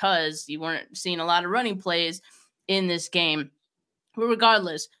was because you weren't seeing a lot of running plays in this game. But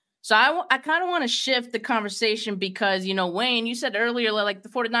regardless, so I kind of want to shift the conversation because, Wayne, you said earlier, like the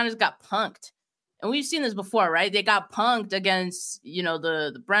 49ers got punked. And we've seen this before, right? They got punked against,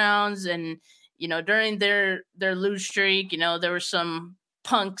 the Browns and, during their lose streak, there were some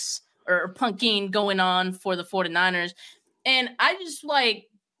punks or punking going on for the 49ers. And I just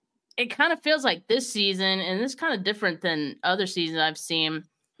it kind of feels like this season, and this is kind of different than other seasons I've seen.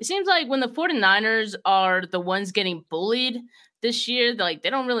 It seems like when the 49ers are the ones getting bullied this year, they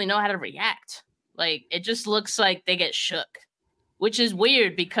don't really know how to react. Like, it just looks like they get shook. Which is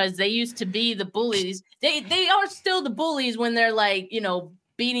weird because they used to be the bullies. They are still the bullies when they're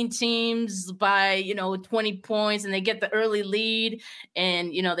beating teams by, 20 points and they get the early lead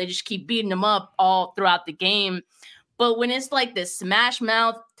and, they just keep beating them up all throughout the game. But when it's like this smash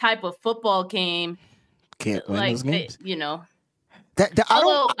mouth type of football game, can't win those games.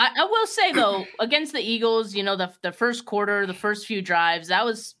 Although I will say though, against the Eagles, the first quarter, the first few drives, that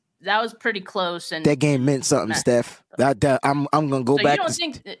was pretty close, and that game meant something, Steph. I'm gonna go back.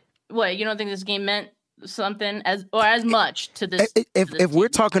 You don't think this game meant something as much to this? If we're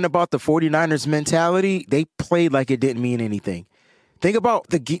talking about the 49ers mentality, they played like it didn't mean anything. Think about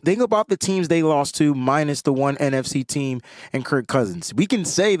the teams they lost to, minus the one NFC team and Kirk Cousins. We can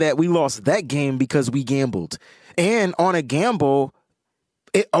say that we lost that game because we gambled, and on a gamble,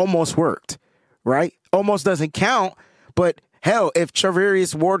 it almost worked. Right? Almost doesn't count, but. Hell, if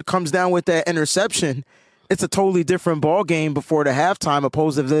Charvarius Ward comes down with that interception, it's a totally different ball game before the halftime,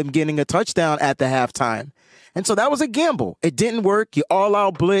 opposed to them getting a touchdown at the halftime. And so that was a gamble. It didn't work. You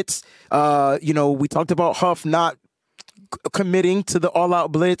all-out blitz. We talked about Huff not committing to the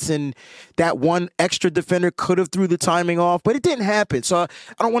all-out blitz, and that one extra defender could have threw the timing off, but it didn't happen. So I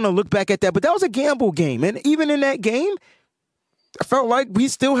don't want to look back at that, but that was a gamble game. And even in that game, I felt like we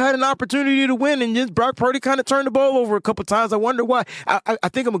still had an opportunity to win, and just Brock Purdy kind of turned the ball over a couple times. I wonder why. I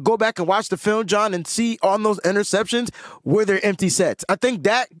think I'm going to go back and watch the film, John, and see on those interceptions where they're empty sets. I think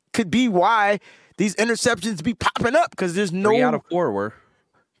that could be why these interceptions be popping up, because there's no... 3 out of 4 were.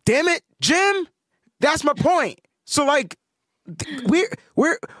 Damn it, Jim! That's my point. So, we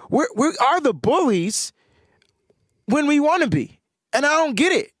are the bullies when we want to be, and I don't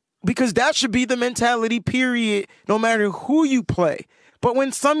get it. Because that should be the mentality, period, no matter who you play. But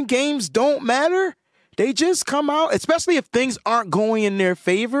when some games don't matter, they just come out, especially if things aren't going in their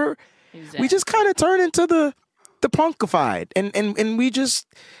favor. Exactly. We just kind of turn into the punkified, and we just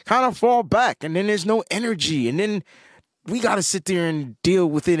kind of fall back, and then there's no energy, and then we got to sit there and deal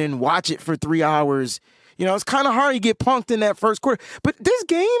with it and watch it for 3 hours. It's kind of hard to get punked in that first quarter. But this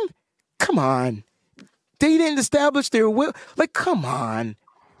game, come on. They didn't establish their will. Like, come on.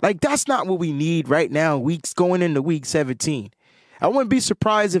 Like, that's not what we need right now, going into week 17. I wouldn't be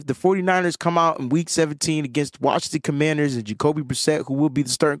surprised if the 49ers come out in week 17 against Washington Commanders and Jacoby Brissett, who will be the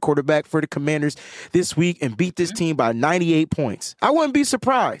starting quarterback for the Commanders this week, and beat this team by 98 points. I wouldn't be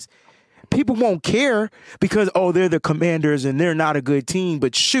surprised. People won't care because, they're the Commanders and they're not a good team.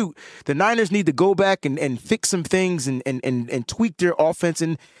 But shoot, the Niners need to go back and fix some things and tweak their offense.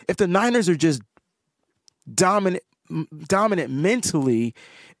 And if the Niners are just dominant mentally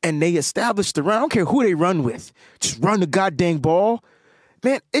and they establish the run, I don't care who they run with, just run the goddamn ball.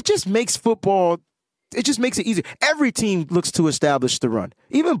 Man, it just makes football, it just makes it easier. Every team looks to establish the run.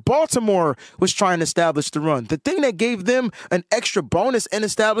 Even Baltimore was trying to establish the run. The thing that gave them an extra bonus in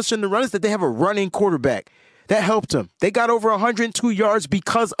establishing the run is that they have a running quarterback. That helped them. They got over 102 yards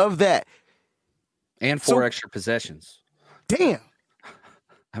because of that. And 4 extra possessions. Damn.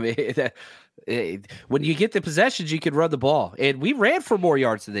 I mean, when you get the possessions, you can run the ball. And we ran for more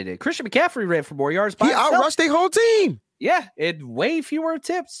yards than they did. Christian McCaffrey ran for more yards by himself. Outrushed their whole team. Yeah, and way fewer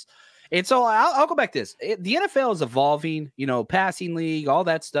attempts. And so I'll go back to this. The NFL is evolving, passing league, all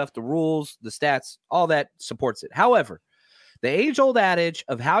that stuff, the rules, the stats, all that supports it. However, the age-old adage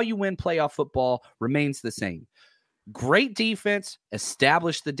of how you win playoff football remains the same. Great defense,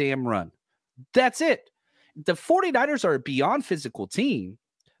 establish the damn run. That's it. The 49ers are a beyond physical team.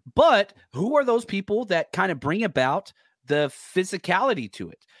 But who are those people that kind of bring about the physicality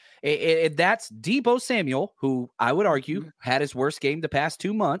to it? And that's Deebo Samuel, who I would argue had his worst game the past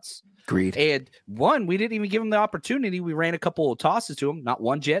 2 months. Agreed. And one, we didn't even give him the opportunity. We ran a couple of tosses to him, not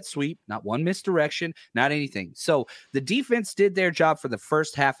one jet sweep, not one misdirection, not anything. So the defense did their job for the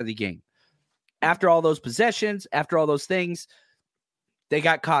first half of the game. After all those possessions, after all those things, they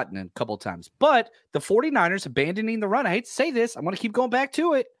got caught in a couple of times. But the 49ers abandoning the run, I hate to say this, I'm going to keep going back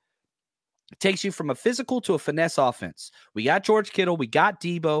to it. It takes you from a physical to a finesse offense. We got George Kittle. We got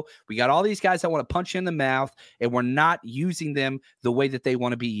Deebo. We got all these guys that want to punch you in the mouth, and we're not using them the way that they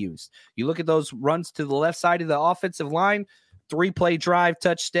want to be used. You look at those runs to the left side of the offensive line, 3-play drive,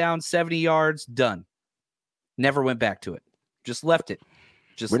 touchdown, 70 yards, done. Never went back to it. Just left it.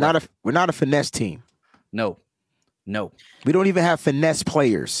 We're not a finesse team. No. We don't even have finesse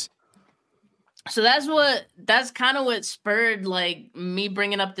players. So that's kind of what spurred like me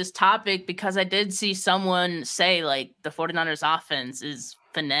bringing up this topic, because I did see someone say like the 49ers offense is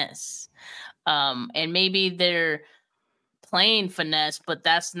finesse. And maybe they're playing finesse, but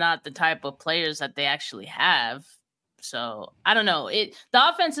that's not the type of players that they actually have. So I don't know. The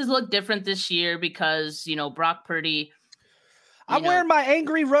offenses look different this year because, Brock Purdy. I'm wearing my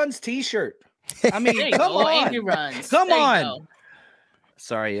Angry Runs t-shirt. I mean, come on. Angry Runs. Come on.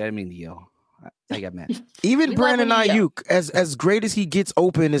 Sorry, I didn't mean to yell. I got mad. Even Brandon Ayuk, as great as he gets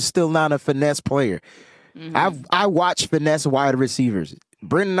open, is still not a finesse player. Mm-hmm. I watch finesse wide receivers.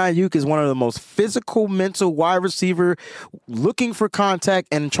 Brandon Ayuk is one of the most physical, mental wide receiver, looking for contact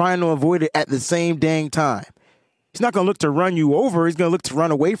and trying to avoid it at the same dang time. He's not going to look to run you over. He's going to look to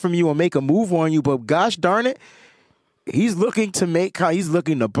run away from you and make a move on you. But gosh darn it, he's looking to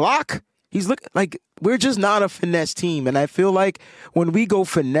block. He's looking like we're just not a finesse team. And I feel like when we go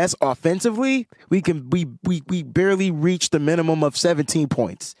finesse offensively, we barely reach the minimum of 17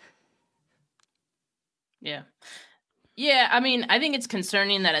 points. Yeah. Yeah, I mean, I think it's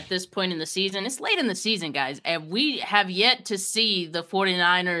concerning that at this point in the season, it's late in the season, guys, and we have yet to see the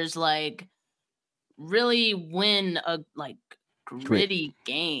 49ers like really win a like gritty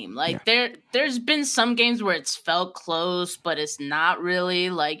game. Like there's been some games where it's felt close, but it's not really.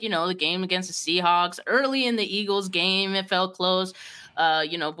 Like, the game against the Seahawks, early in the Eagles game, it felt close,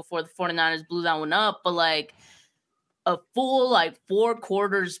 before the 49ers blew that one up. But like a full 4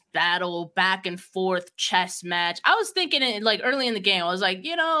 quarters battle, back and forth chess match. I was thinking it like early in the game, I was like,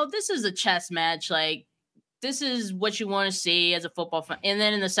 this is a chess match. Like, this is what you want to see as a football fan. And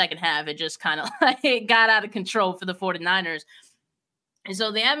then in the second half, it just kind of like got out of control for the 49ers. And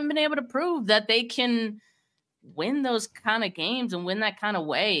so they haven't been able to prove that they can win those kind of games and win that kind of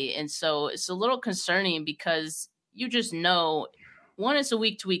way. And so it's a little concerning because you just know, one, it's a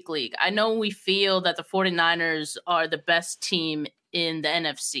week-to-week league. I know we feel that the 49ers are the best team in the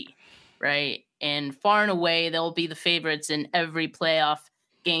NFC, right? And far and away, they'll be the favorites in every playoff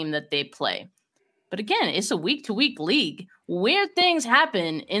game that they play. But again, it's a week-to-week league. Weird things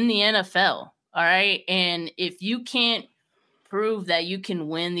happen in the NFL, all right? And if you can't prove that you can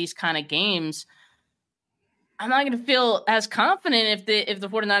win these kind of games, I'm not going to feel as confident if the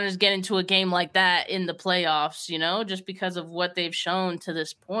 49ers get into a game like that in the playoffs, just because of what they've shown to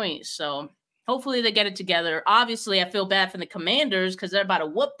this point. So Hopefully they get it together. Obviously, I feel bad for the Commanders because they're about to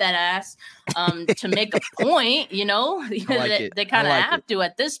whoop that ass to make a point, you know? They kind of have to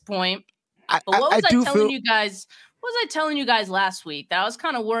at this point. But what was I telling you guys? What was I telling you guys last week? That I was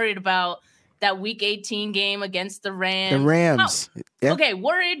kind of worried about that Week 18 game against the Rams. The Rams. Yeah. Okay,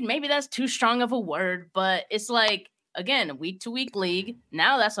 worried. Maybe that's too strong of a word, but it's like, again, a week-to-week league.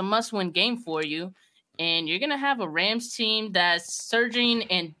 Now that's a must-win game for you. And you're going to have a Rams team that's surging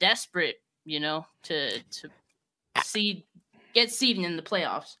and desperate, you know, to get seeding in the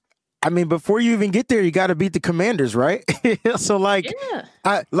playoffs. I mean, before you even get there, you got to beat the Commanders, right? So,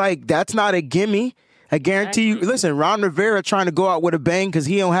 that's not a gimme. I guarantee you. Listen, Ron Rivera trying to go out with a bang because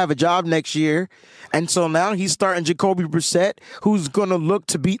he don't have a job next year. And so now he's starting Jacoby Brissett, who's going to look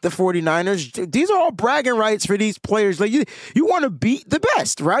to beat the 49ers. These are all bragging rights for these players. Like you want to beat the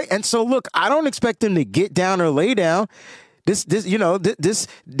best, right? And so, look, I don't expect them to get down or lay down. They're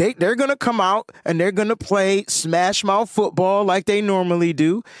going to come out and they're going to play smash mouth football like they normally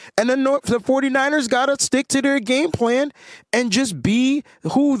do. And the 49ers got to stick to their game plan and just be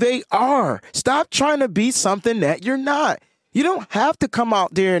who they are. Stop trying to be something that you're not. You don't have to come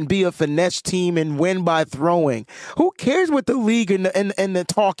out there and be a finesse team and win by throwing. Who cares what the league and the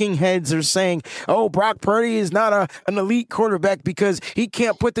talking heads are saying? Oh, Brock Purdy is not an elite quarterback because he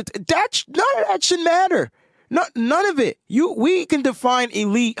can't put none of that should matter. None of it. We can define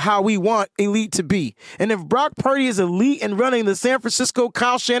elite how we want elite to be. And if Brock Purdy is elite in running the San Francisco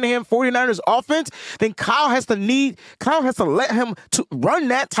Kyle Shanahan 49ers offense, then Kyle has to let him to run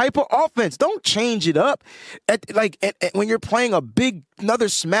that type of offense. Don't change it up. When you're playing another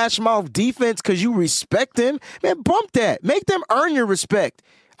smash mouth defense because you respect them, man, bump that. Make them earn your respect.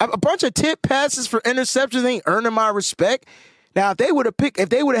 A bunch of tip passes for interceptions ain't earning my respect. Now, if they would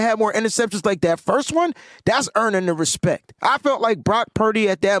have had more interceptions like that first one, that's earning the respect. I felt like Brock Purdy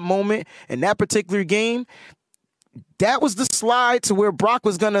at that moment in that particular game, that was the slide to where Brock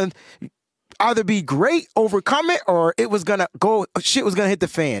was going to either be great, overcome it, or it was going to shit was going to hit the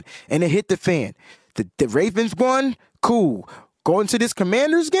fan. And it hit the fan. The Ravens won, cool. Going to this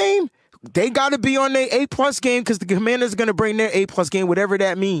Commanders game, they got to be on their A+ game because the Commanders are going to bring their A+ game, whatever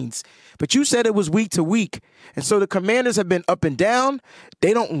that means. But you said it was week to week. And so the Commanders have been up and down.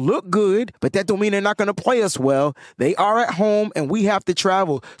 They don't look good, but that don't mean they're not going to play us well. They are at home, and we have to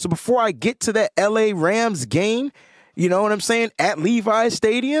travel. So before I get to that LA Rams game, you know what I'm saying, at Levi's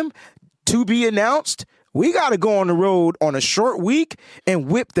Stadium, to be announced, we got to go on the road on a short week and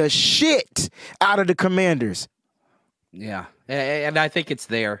whip the shit out of the Commanders. Yeah, and I think it's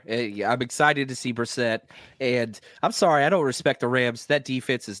there. I'm excited to see Brissett, and I'm sorry, I don't respect the Rams. That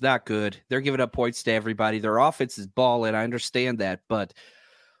defense is not good. They're giving up points to everybody. Their offense is balling. I understand that, but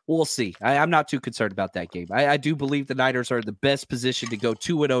we'll see. I'm not too concerned about that game. I do believe the Niners are in the best position to go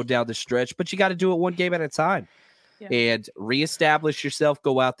 2-0 down the stretch, but you got to do it one game at a time and reestablish yourself.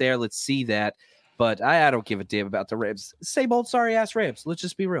 Go out there. Let's see that. But I don't give a damn about the Rams. Same old sorry-ass Rams. Let's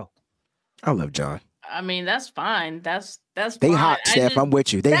just be real. I love John. I mean, that's fine. That's they fine. hot, Steph. I'm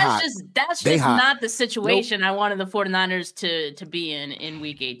with you. That's just not the situation I wanted the 49ers to be in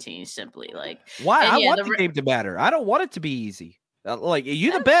week 18, simply. Like, why? I want the game to matter. I don't want it to be easy. Like,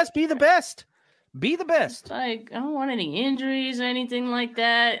 you the best, be the best. Be the best. Like, I don't want any injuries or anything like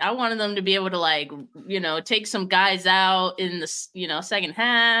that. I wanted them to be able to, like, take some guys out in the, second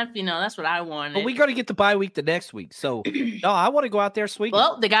half. That's what I wanted. But we got to get the bye week the next week. So, no, I want to go out there swinging.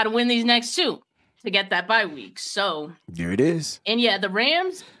 Well, they got to win these next two to get that bye week. So there it is. And yeah, the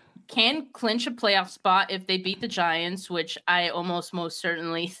Rams can clinch a playoff spot if they beat the Giants, which I almost most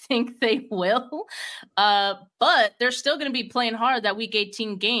certainly think they will. But they're still going to be playing hard that week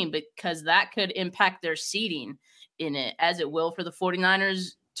 18 game because that could impact their seeding in it, as it will for the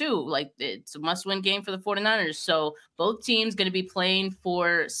 49ers too. Like, it's a must-win game for the 49ers. So both teams going to be playing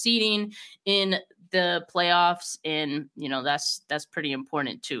for seeding in the playoffs, and that's pretty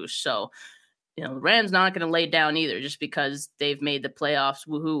important too. So the Rams not going to lay down either just because they've made the playoffs.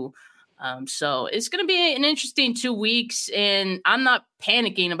 Woohoo. So it's going to be an interesting 2 weeks, and I'm not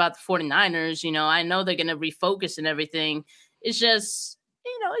panicking about the 49ers. I know they're going to refocus and everything. It's just,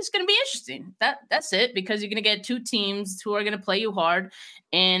 it's going to be interesting. That's it, because you're going to get two teams who are going to play you hard,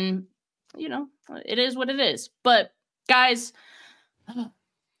 and, it is what it is. But, guys,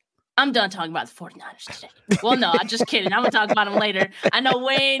 I'm done talking about the 49ers today. Well, no, I'm just kidding. I'm going to talk about them later. I know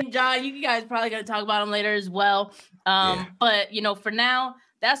Wayne, John, you guys probably going to talk about them later as well. But, for now,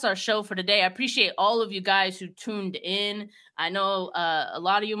 that's our show for today. I appreciate all of you guys who tuned in. I know a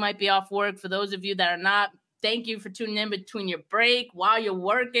lot of you might be off work. For those of you that are not, Thank you for tuning in between your break, while you're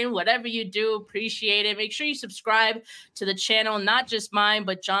working, whatever you do. Appreciate it. Make sure you subscribe to the channel, not just mine,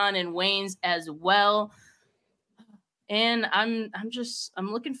 but John and Wayne's as well. And I'm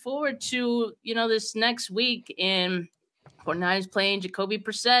looking forward to, this next week in 49ers playing Jacoby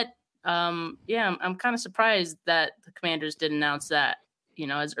Brissett. I'm kind of surprised that the Commanders didn't announce that,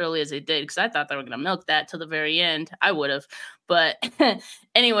 as early as they did, because I thought they were going to milk that till the very end. I would have. But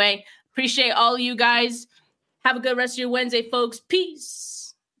anyway, appreciate all of you guys. Have a good rest of your Wednesday, folks. Peace.